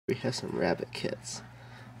We have some rabbit kits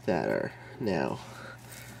that are now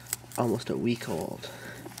almost a week old.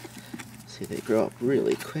 See, they grow up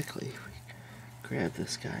really quickly. Grab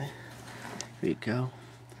this guy. Here you go.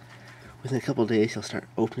 Within a couple of days, he'll start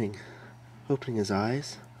opening his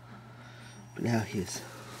eyes. But now he's.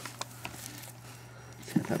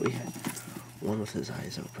 See, I thought we had one with his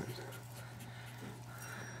eyes open.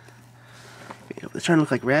 They're starting to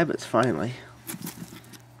look like rabbits finally.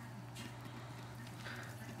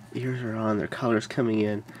 Ears are on, their color's coming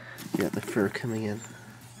in. You got the fur coming in.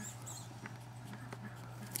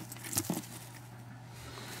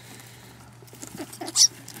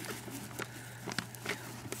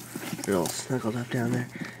 They're all snuggled up down there,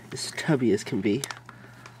 as tubby as can be.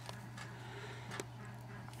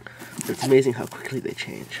 But it's amazing how quickly they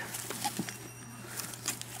change.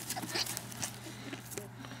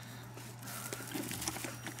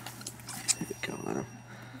 There we go, let him.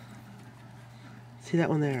 See that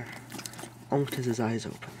one there? Almost has his eyes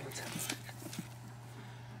open. Let's have a look.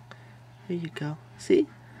 There you go. See?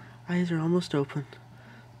 Eyes are almost open.